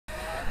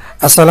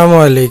আসসালামু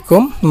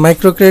আলাইকুম।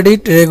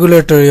 Microcredit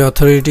regulatory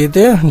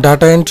অথরিটিতে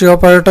data entry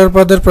operator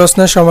পদের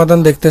প্রশ্নের সমাধান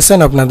দেখতেছেন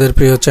আপনাদের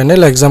প্রিয় channel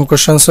exam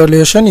question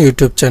solution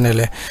YouTube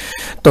চ্যানেলে।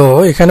 তো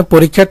এখানে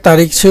পরীক্ষার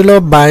তারিখ ছিল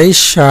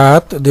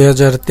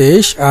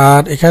 22/7/2023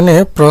 আর এখানে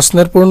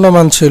প্রশ্নের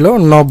পূর্ণমান ছিল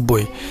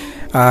 90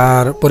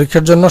 আর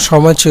পরীক্ষার জন্য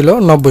সময় ছিল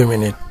 90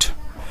 মিনিট।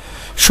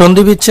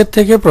 সন্ধি বিচ্ছেদ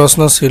থেকে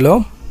প্রশ্ন ছিল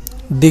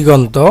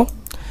দিগন্ত,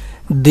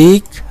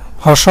 দিক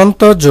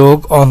হসন্ত যোগ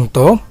অন্ত,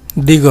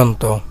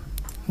 দিগন্ত,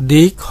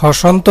 দিক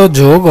হসন্ত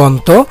যোগ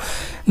অন্ত,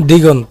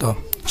 দিগন্ত।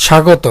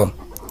 স্বাগত,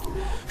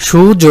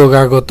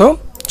 সুযোগাগত,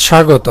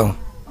 স্বাগত।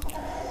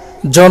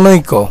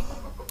 জনৈক,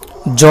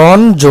 জন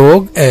যোগ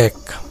এক,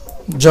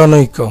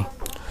 জনৈক।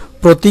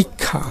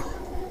 প্রতীক্ষা,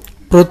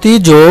 প্রতি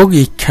যোগ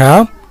ইচ্ছা,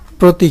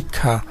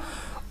 প্রতীক্ষা।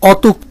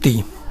 অতুক্তি,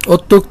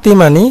 অত্যুক্তি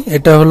মানে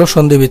এটা হলো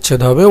সন্ধি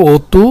বিচ্ছেদ হবে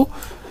অতু,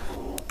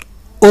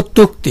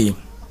 অত্যুক্তি।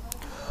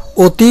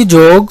 অতি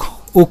যোগ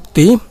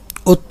উক্তি,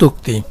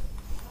 অত্যুক্তি।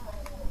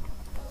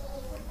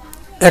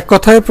 এক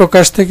কথায়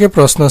প্রকাশ থেকে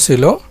প্রশ্ন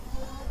ছিল,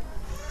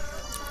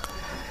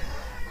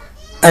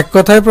 এক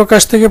কথায়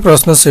প্রকাশ থেকে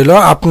প্রশ্ন ছিল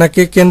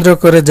আপনাকে কেন্দ্র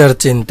করে যার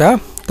চিন্তা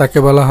তাকে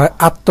বলা হয়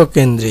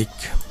আত্মকেন্দ্রিক।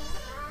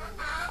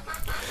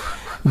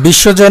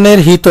 বিশ্বজনের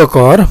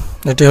হিতকর,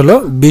 এটি হলো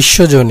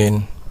বিশ্বজনীন,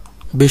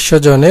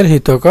 বিশ্বজনের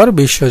হিতকর,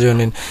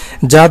 বিশ্বজনীন।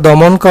 যা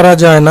দমন করা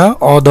যায় না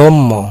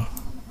অদম্য।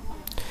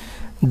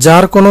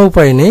 যার কোনো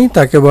উপায় নেই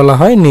তাকে বলা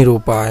হয়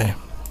নিরুপায়।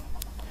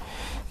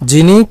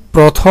 যিনি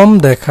প্রথম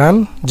দেখান,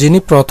 যিনি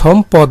প্রথম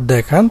পথ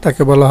দেখান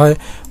তাকে বলা হয়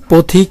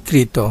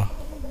পথিকৃত।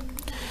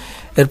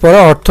 এরপরে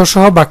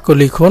অর্থসহ বাক্য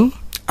লিখুন।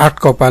 আট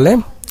কপালে,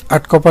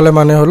 আট কপালে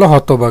মানে হলো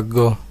হতভাগ্য।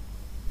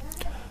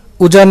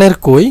 উজানের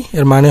কই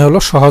এর মানে হলো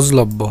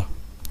সহজলভ্য।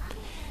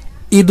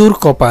 ইঁদুর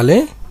কপালে,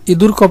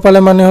 ইঁদুর কপালে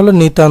মানে হলো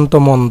নিতান্ত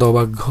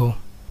মন্দভাগ্য।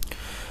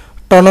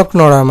 টনক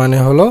নড়া মানে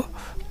হলো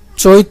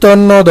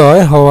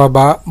চৈতন্যদয় হওয়া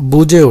বা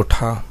বুঝে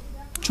ওঠা,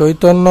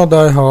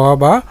 চৈতন্যদয় হওয়া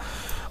বা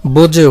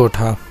বুঝে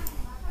ওঠা।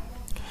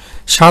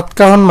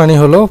 সাতকাহন মানে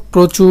হলো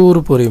প্রচুর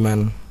পরিমাণ।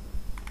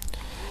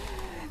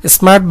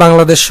 স্মার্ট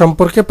বাংলাদেশ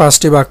সম্পর্কে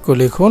 5টি বাক্য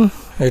লিখুন,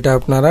 এটা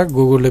আপনারা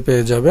গুগলে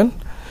পেয়ে যাবেন।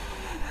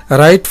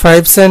 Right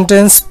 5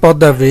 sentence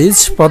Padma bridge,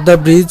 Padma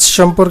bridge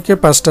সম্পর্কে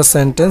 5টা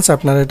সেন্টেন্স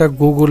আপনারা এটা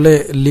গুগলে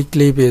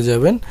লিখলেই পেয়ে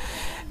যাবেন।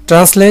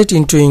 ট্রান্সলেট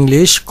ইনটু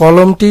ইংলিশ,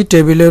 কলমটি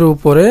টেবিলের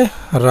উপরে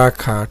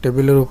রাখা,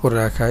 টেবিলের উপর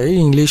রাখা, এই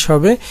ইংলিশ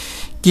হবে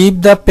keep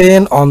the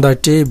pen on the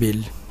table,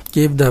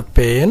 keep the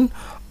pen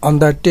on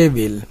the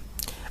table.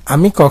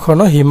 আমি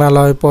কখনো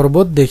হিমালয়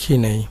পর্বত দেখি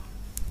নাই।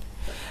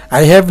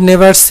 I have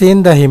never seen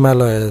the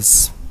Himalayas.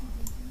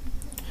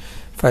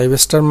 5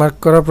 star mark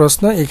করা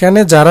প্রশ্ন। এখানে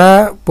যারা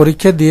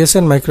পরীক্ষা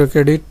দিয়েছেন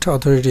মাইক্রোক্রেডিট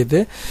অথরিটিতে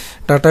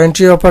ডাটা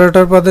এন্ট্রি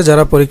অপারেটর পদে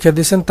যারা পরীক্ষা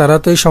দিয়েছেন তারা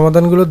তো এই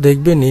সমাধানগুলো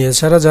দেখবেনই।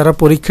 এছাড়া যারা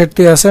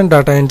পরীক্ষার্থী আছেন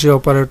ডাটা এন্ট্রি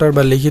অপারেটর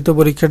বা লিখিত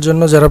পরীক্ষার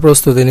জন্য যারা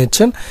প্রস্তুতি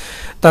নিচ্ছেন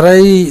তারা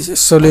এই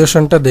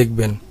সলিউশনটা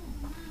দেখবেন।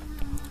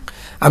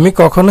 আমি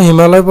কখনো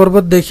হিমালয়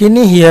পর্বত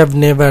দেখিনি, he have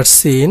never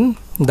seen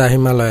the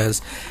Himalayas.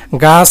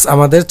 গাছ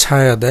আমাদের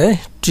ছায়া দেয়,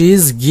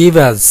 trees give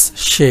us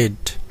shade,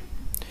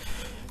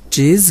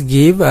 trees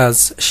give us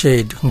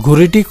shade.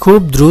 ঘুড়িটি খুব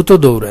দ্রুত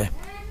দৌড়ায়,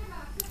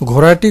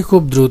 ঘোড়াটি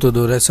খুব দ্রুত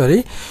দৌড়ায়, sorry.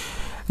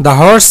 The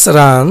horse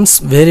runs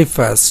very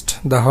fast,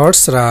 the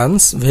horse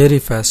runs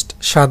very fast.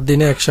 7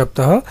 দিনে 1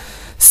 সপ্তাহ।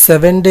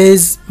 7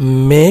 days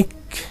মেক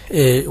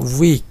এ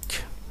উইক।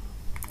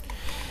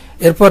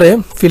 এরপরে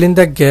ফিল ইন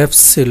দ্য গ্যাপস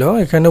ছিল,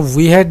 এখানে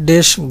we had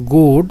dash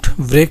good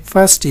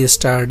breakfast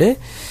yesterday,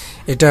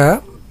 এটা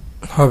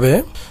হবে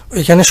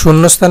এখানে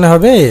শূন্যস্থানে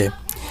হবে এ।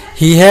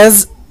 He has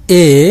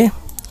a,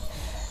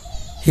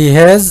 he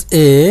has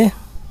a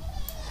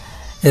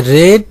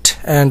red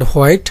and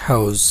white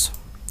house.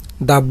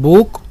 The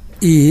book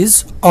is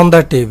on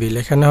the table,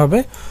 এখানে হবে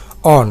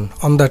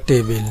অন দ্য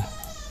টেবিল।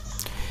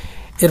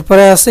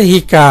 এরপরে আছে he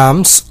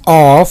comes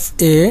of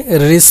A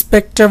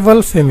respectable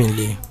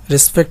family,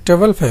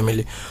 respectable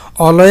family.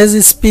 Always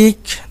speak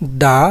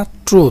the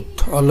truth,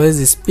 always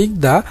speak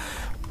the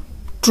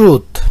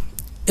truth.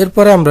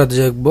 এরপরে আমরা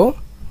দেখব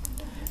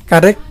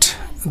correct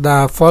the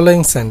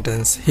following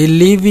sentence. He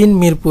live in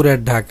Mirpur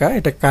এট ঢাকা,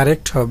 এটা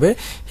correct হবে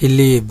he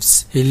lives,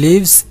 he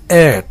lives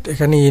এট,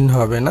 এখানে in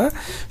হবে না,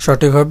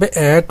 সঠিক হবে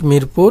এট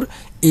Mirpur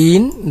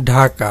in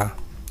Dhaka.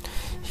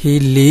 He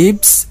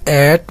lives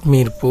at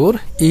Mirpur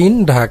in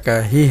Dhaka.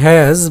 He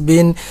has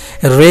been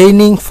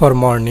raining for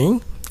morning,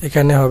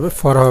 এখানে হবে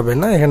ফর হবে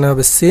না, এখানে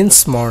হবে সিন্স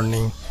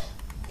মর্নিং।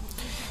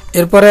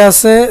 এরপরে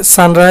আছে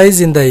সানরাইজ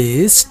ইন দ্য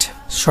ইস্ট,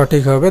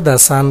 সঠিক হবে the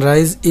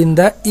sunrise in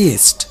the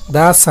east,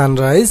 the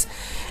sunrise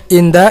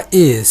in the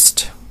east.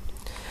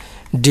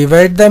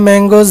 Divide the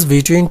mangoes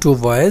between two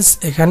boys,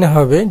 এখানে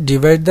হবে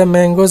divide the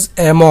mangoes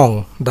among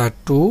the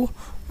two,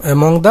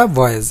 among the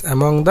boys,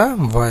 among the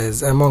boys,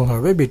 among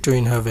হবে,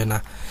 between হবে না।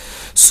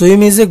 Swim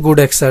is a good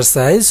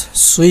exercise,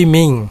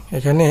 swimming,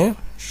 এখানে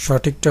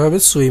সঠিকটা হবে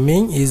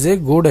swimming is a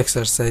good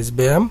exercise,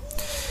 ব্যায়াম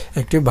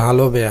একটি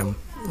ভালো ব্যায়াম,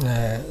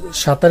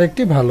 সাঁতার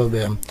একটি ভালো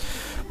ব্যায়াম।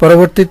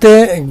 পরবর্তীতে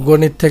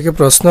গণিত থেকে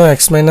প্রশ্ন x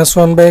 -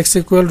 1/x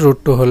 =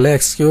 √2 হলে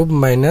x³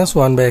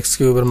 - 1/x³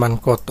 এর মান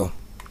কত?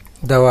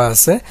 দেওয়া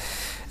আছে,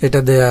 এটা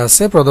দেয়া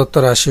আছে, প্রদত্ত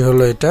রাশি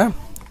হলো এটা।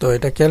 তো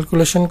এটা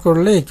ক্যালকুলেশন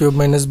করলে a কিউব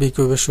মাইনাস b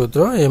কিউবের সূত্র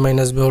a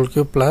minus b whole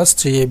cube plus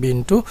 3ab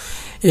into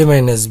a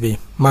minus b,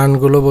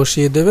 মানগুলো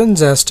বসিয়ে দেবেন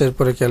জাস্ট,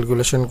 এরপরে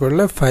ক্যালকুলেশন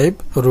করলে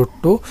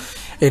 5√2,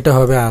 এটা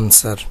হবে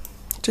আনসার।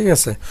 ঠিক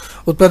আছে,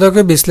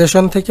 উৎপাদকের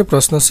বিশ্লেষণ থেকে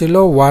প্রশ্ন ছিল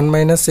 1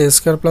 minus a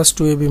square plus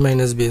 2ab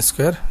minus b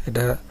square,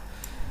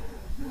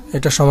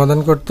 এটা সমাধান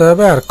করতে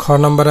হবে। আর খ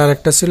নম্বরে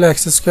আরেকটা ছিল x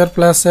square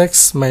plus x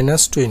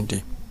minus 20।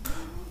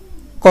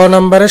 ক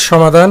নম্বরের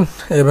সমাধান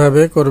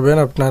এভাবে করবেন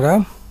আপনারা,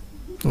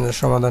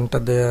 সমাধানটা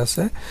দেয়া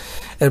আছে।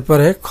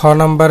 এরপরে খ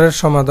নম্বরের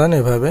সমাধান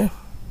এভাবে,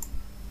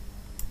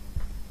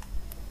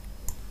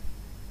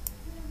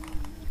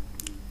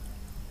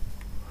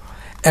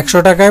 একশো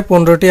টাকায়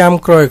 15টি আম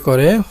ক্রয়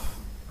করে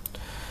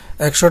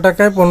 100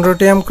 টাকায়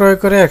 15টি আম ক্রয়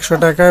করে 100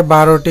 টাকায়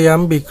 12টি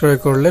আম বিক্রয়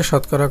করলে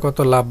শতকরা কত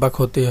লাভ বা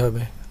ক্ষতি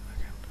হবে?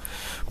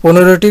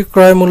 15টি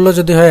ক্রয় মূল্য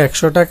যদি হয়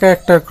 100 টাকা,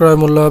 একটা ক্রয়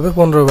মূল্য হবে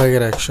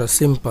 15/100,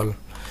 সিম্পল।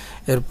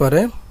 এরপরে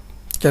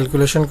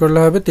ক্যালকুলেশন করলে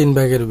হবে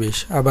 3/20।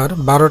 আবার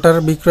 12টার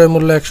বিক্রয়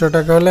মূল্য 100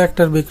 টাকা হলে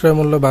একটার বিক্রয়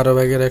মূল্য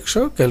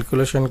 12/100,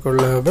 ক্যালকুলেশন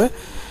করলে হবে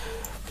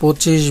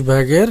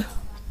 25/3।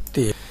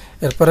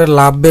 এরপরে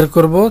লাভ বের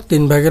করব,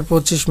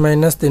 3/25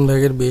 মাইনাস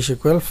 3/20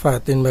 ইকুয়াল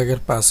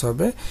 3/5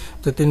 হবে।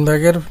 তো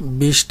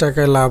 3/20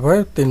 টাকায় লাভ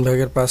হয়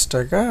 3/5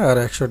 টাকা, আর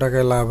 100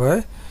 টাকায় লাভ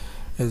হয়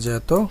এই যে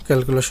এত,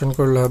 ক্যালকুলেশন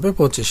করলে হবে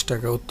 25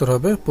 টাকা, উত্তর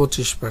হবে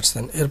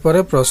 25%। এরপরে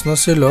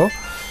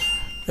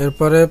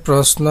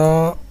প্রশ্ন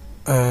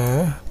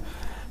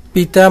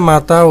পিতা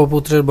মাতা ও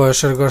পুত্রের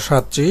বয়সের গড়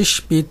 37,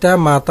 পিতা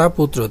মাতা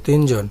পুত্র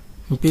তিনজন,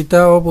 পিতা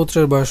ও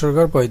পুত্রের বয়সের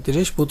গড়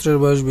 35, পুত্রের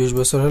বয়স 20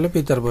 বছর হলে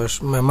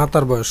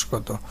মাতার বয়স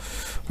কত?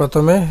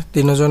 প্রথমে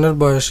তিনজনের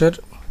বয়সের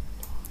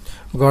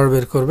গড়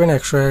বের করবেন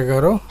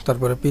 111,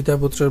 তারপরে পিতা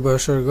পুত্রের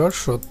বয়সের গড়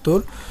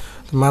 70,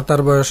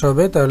 মাতার বয়স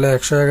হবে তাহলে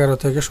 111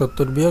 থেকে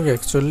 70 বিয়োগ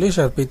 41,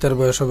 আর পিতার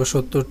বয়স হবে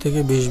 70 থেকে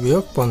 20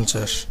 বিয়োগ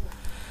 50,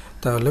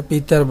 তাহলে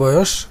পিতার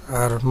বয়স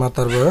আর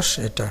মাতার বয়স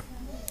এটা।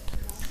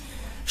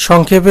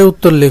 সংক্ষেপে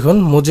উত্তর লিখুন।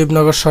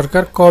 মুজিবনগর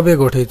সরকার কবে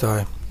গঠিত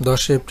হয়?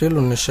 10 এপ্রিল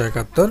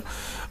 1971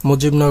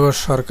 মুজিবনগর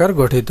সরকার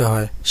গঠিত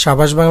হয়।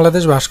 সাবাস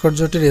বাংলাদেশ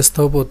ভাস্কর্যটির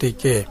স্থপতি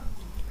কে?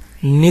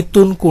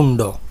 নিতুন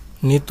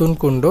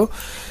কুণ্ড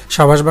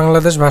সাবাস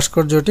বাংলাদেশ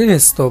ভাস্কর্যটির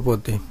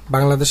স্থপতি।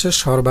 বাংলাদেশের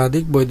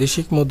সর্বাধিক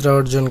বৈদেশিক মুদ্রা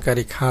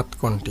অর্জনকারী খাত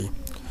কোনটি?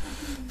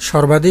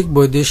 সর্বাধিক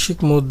বৈদেশিক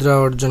মুদ্রা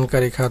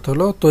অর্জনকারী খাত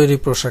হলো তৈরি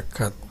পোশাক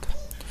খাত।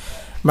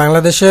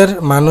 বাংলাদেশের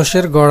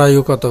মানুষের গড়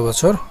আয়ু কত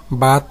বছর?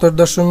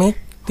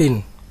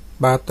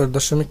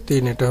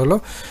 72.3, এটা হলো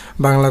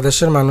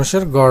বাংলাদেশের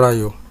মানুষের গড়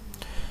আয়ু।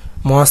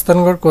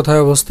 মহাস্থানগড়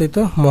কোথায় অবস্থিত?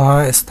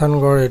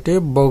 মহাস্থানগড় এটি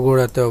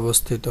বগুড়াতে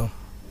অবস্থিত।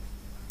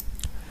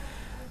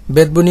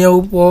 বেতবুনিয়া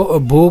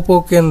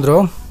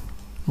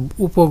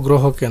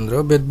উপগ্রহ কেন্দ্র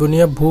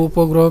বেতবুনিয়া ভূ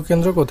উপগ্রহ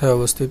কেন্দ্র কোথায়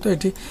অবস্থিত?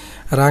 এটি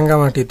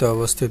রাঙ্গামাটিতে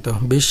অবস্থিত।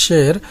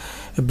 বিশ্বের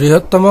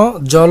বৃহত্তম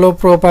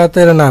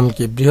জলপ্রপাতের নাম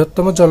কি?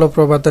 বৃহত্তম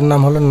জলপ্রপাতের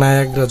নাম হলো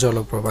নায়াগ্রা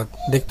জলপ্রপাত,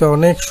 দেখতে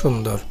অনেক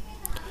সুন্দর।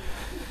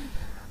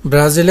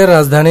 ব্রাজিলের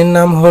রাজধানীর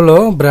নাম হলো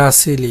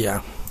ব্রাসিলিয়া।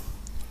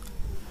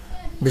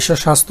 বিশ্ব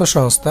স্বাস্থ্য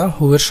সংস্থা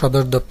হু এর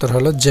সদর দপ্তর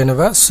হলো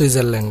জেনেভা,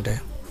 সুইজারল্যান্ডে।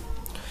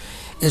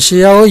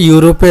 এশিয়া ও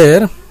ইউরোপের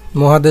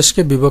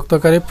মহাদেশকে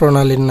বিভক্তকারী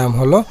প্রণালীর নাম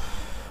হলো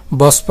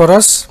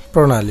বসফরাস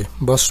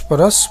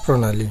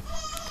প্রণালী।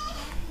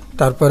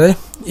 তারপরে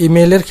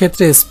ইমেইলের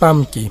ক্ষেত্রে স্প্যাম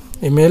কি?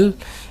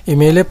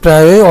 ইমেইলে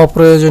প্রায়ই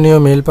অপ্রয়োজনীয়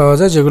মেইল পাওয়া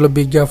যায়, যেগুলো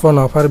বিজ্ঞাপন,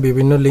 অফার,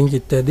 বিভিন্ন লিঙ্ক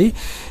ইত্যাদি,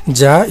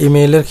 যা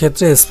ইমেইলের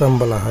ক্ষেত্রে স্প্যাম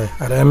বলা হয়।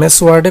 আর এমএস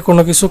ওয়ার্ডে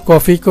কোনো কিছু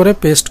কপি করে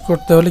পেস্ট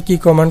করতে হলে কি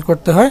কমান্ড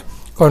করতে হয়?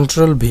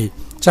 Ctrl+V।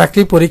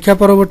 চাকরি পরীক্ষা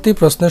পরবর্তী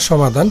প্রশ্নের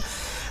সমাধান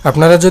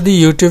আপনারা যদি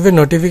ইউটিউবে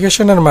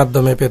নোটিফিকেশনের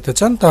মাধ্যমে পেতে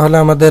চান তাহলে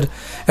আমাদের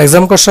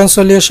এক্সাম কোশ্চেন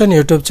সলিউশন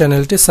ইউটিউব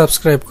চ্যানেলটি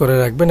সাবস্ক্রাইব করে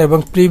রাখবেন, এবং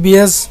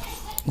প্রিভিয়াস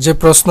যে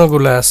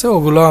প্রশ্নগুলো আছে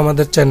ওগুলো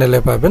আমাদের চ্যানেলে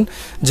পাবেন।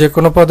 যে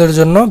কোনো পদের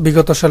জন্য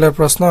বিগত সালের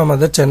প্রশ্ন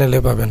আমাদের চ্যানেলে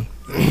পাবেন।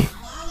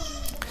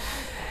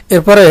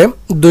 এরপরে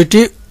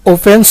দুইটি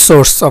ওপেন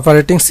সোর্স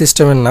অপারেটিং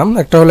সিস্টেমের নাম,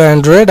 একটা হলো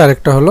অ্যান্ড্রয়েড আর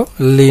একটা হলো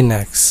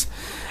লিনাক্স।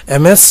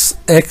 এমএস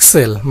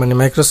এক্সেল মানে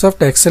মাইক্রোসফট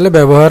এক্সেলে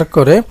ব্যবহার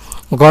করে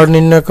গড়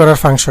নির্ণয় করার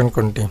ফাংশন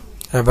কোনটি?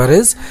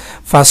 এভারেজ,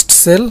 ফার্স্ট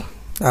সেল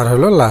আর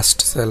হলো লাস্ট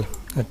সেল।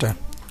 এটা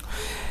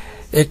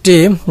একটি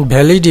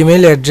ভ্যালিড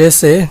ইমেল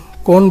অ্যাড্রেসে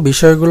কোন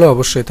বিষয়গুলো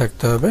অবশ্যই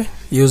থাকতে হবে?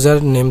 ইউজার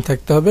নেম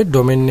থাকতে হবে,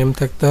 ডোমেইন নেম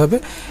থাকতে হবে,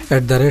 @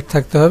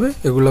 থাকতে হবে,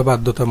 এগুলো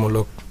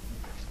বাধ্যতামূলক।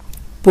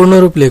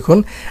 পূর্ণরূপ লিখুন।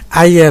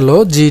 ILO,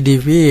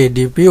 GDP,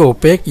 ADP,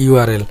 OPEC,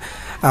 URL।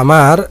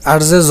 আমার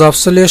আর যে জব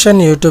সলিউশন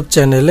ইউটিউব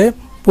চ্যানেলে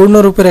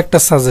পূর্ণরূপের একটা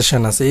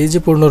সাজেশন আছে। এই যে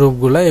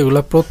পূর্ণরূপগুলা,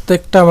 এগুলা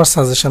প্রত্যেকটা আমার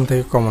সাজেশন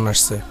থেকে কমন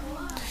আসছে।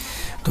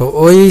 তো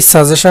ওই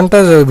সাজেশনটা,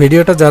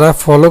 ভিডিওটা যারা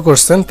ফলো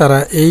করছেন তারা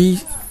এই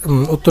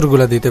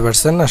উত্তরগুলা দিতে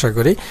পারছেন আশা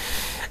করি।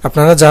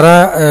 আপনারা যারা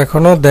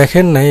এখনো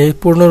দেখেন নাই এই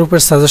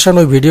পূর্ণরূপের সাজেশন,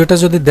 ওই ভিডিওটা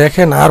যদি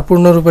দেখেন আর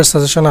পূর্ণরূপের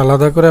সাজেশন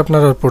আলাদা করে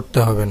আপনারা পড়তে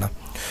হবে না।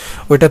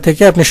 ওইটা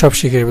থেকে আপনি সব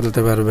শিখে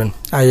ফেলতে পারবেন।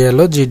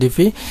 আইএলও,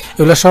 জিডিপি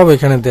এগুলো সব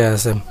এখানে দেওয়া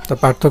আছে। তো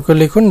পার্থক্য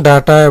লিখুন,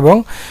 ডাটা এবং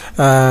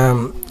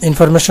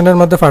ইনফরমেশনের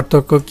মধ্যে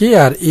পার্থক্য কি,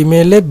 আর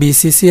ইমেইলে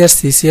বিসিসি আর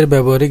সিসি এর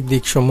ব্যবহারিক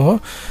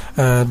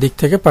দিক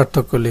থেকে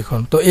পার্থক্য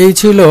লিখুন। তো এই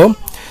ছিল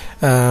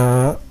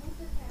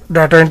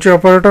ডাটা এন্ট্রি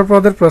অপারেটর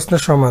পদের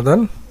প্রশ্নের সমাধান।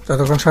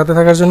 ততক্ষণ সাথে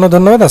থাকার জন্য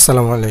ধন্যবাদ।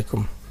 আসসালামু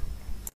আলাইকুম।